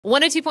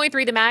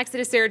102.3 The Max.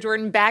 It is Sarah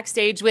Jordan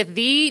backstage with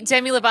the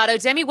Demi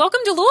Lovato. Demi, welcome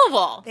to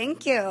Louisville.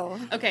 Thank you.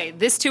 Okay,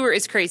 this tour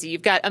is crazy.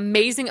 You've got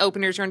amazing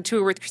openers. You're on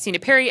tour with Christina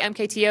Perri,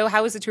 MKTO.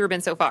 How has the tour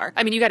been so far?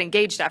 I mean, you got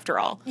engaged after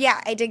all.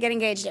 Yeah, I did get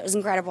engaged. It was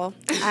incredible.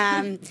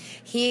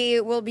 He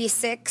will be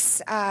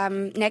 6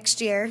 next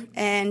year,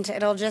 and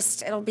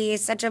it'll be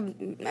such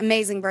an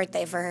amazing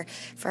birthday for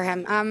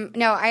him.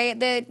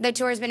 The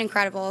tour has been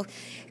incredible.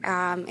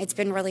 It's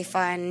been really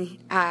fun.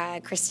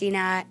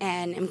 Christina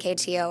and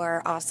MKTO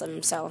are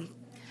awesome. So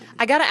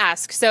I got to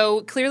ask,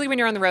 so clearly when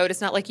you're on the road,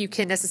 it's not like you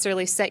can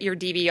necessarily set your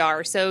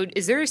DVR. So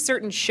is there a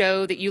certain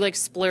show that you like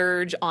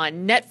splurge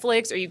on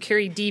Netflix, or you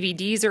carry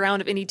DVDs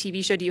around of any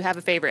TV show? Do you have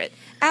a favorite?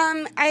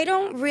 I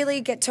don't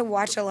really get to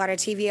watch a lot of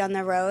TV on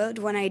the road.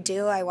 When I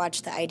do, I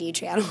watch the ID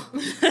channel.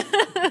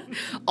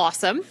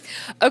 Awesome.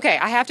 Okay,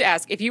 I have to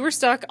ask, if you were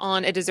stuck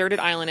on a deserted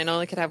island and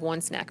only could have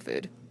one snack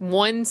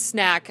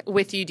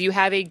with you, do you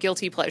have a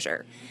guilty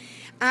pleasure?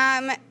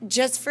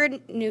 Just for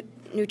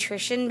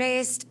nutrition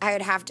based, I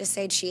would have to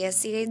say chia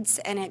seeds,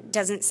 and it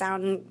doesn't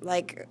sound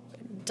like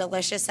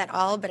delicious at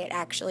all, but it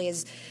actually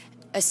is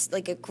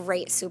like a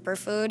great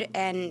superfood,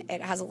 and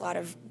it has a lot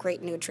of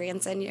great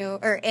nutrients in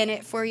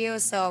it for you.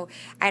 So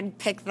I'd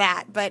pick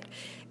that, but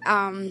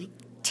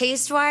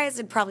taste wise,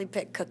 I'd probably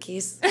pick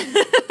cookies.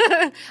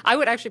 I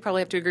would actually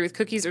probably have to agree with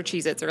cookies or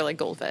Cheez-Its or like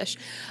Goldfish.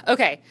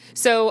 Okay,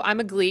 so I'm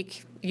a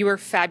Gleek. You are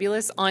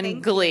fabulous on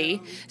Thank Glee.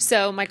 you.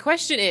 So my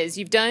question is,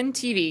 you've done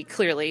TV,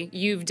 clearly.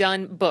 You've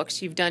done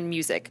books. You've done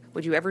music.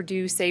 Would you ever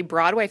do, say,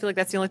 Broadway? I feel like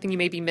that's the only thing you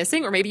may be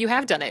missing, or maybe you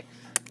have done it.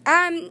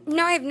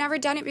 No, I've never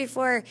done it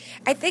before.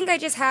 I think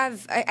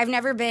I've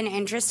never been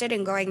interested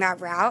in going that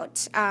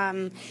route.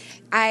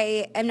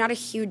 I am not a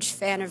huge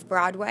fan of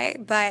Broadway,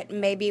 but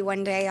maybe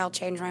one day I'll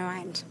change my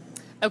mind.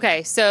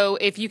 Okay, so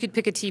if you could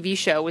pick a TV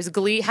show, was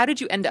Glee, how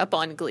did you end up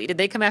on Glee? Did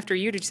they come after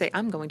you? Did you say,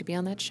 I'm going to be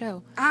on that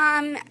show?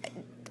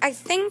 I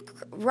think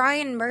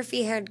Ryan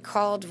Murphy had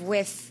called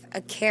with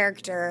a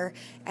character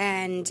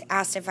and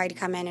asked if I'd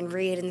come in and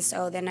read, and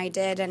so then I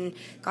did and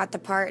got the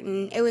part,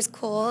 and it was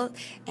cool,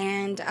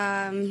 and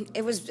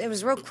it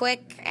was real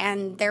quick,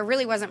 and there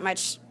really wasn't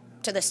much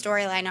to the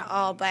storyline at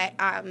all, but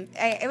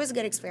it was a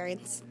good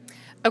experience.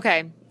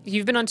 Okay,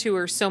 you've been on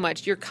tour so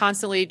much. You're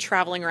constantly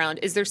traveling around.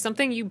 Is there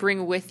something you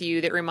bring with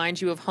you that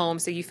reminds you of home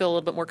so you feel a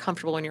little bit more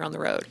comfortable when you're on the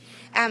road?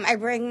 I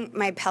bring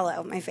my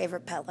pillow, my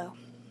favorite pillow.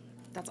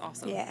 That's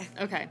awesome. Yeah.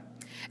 Okay.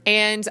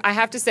 And I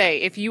have to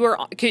say,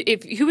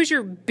 who is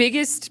your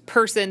biggest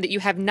person that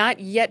you have not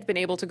yet been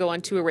able to go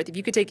on tour with? If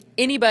you could take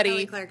anybody.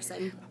 Kelly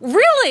Clarkson.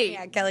 Really?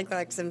 Yeah, Kelly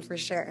Clarkson for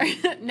sure.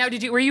 Now,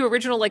 were you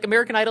original like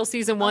American Idol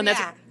season 1?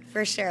 Yeah,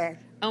 for sure.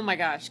 Oh my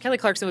gosh, Kelly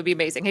Clarkson would be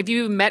amazing. Have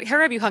you met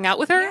her? Have you hung out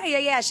with her?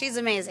 Yeah. She's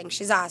amazing.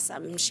 She's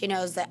awesome. She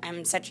knows that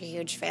I'm such a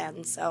huge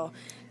fan, so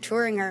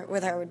touring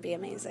with her would be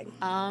amazing.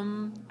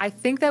 I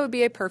think that would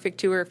be a perfect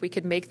tour if we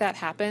could make that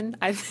happen.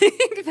 I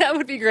think that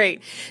would be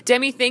great.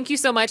 Demi, thank you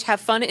so much. Have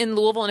fun in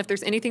Louisville, and if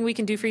there's anything we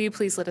can do for you,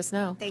 please let us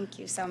know. Thank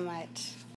you so much.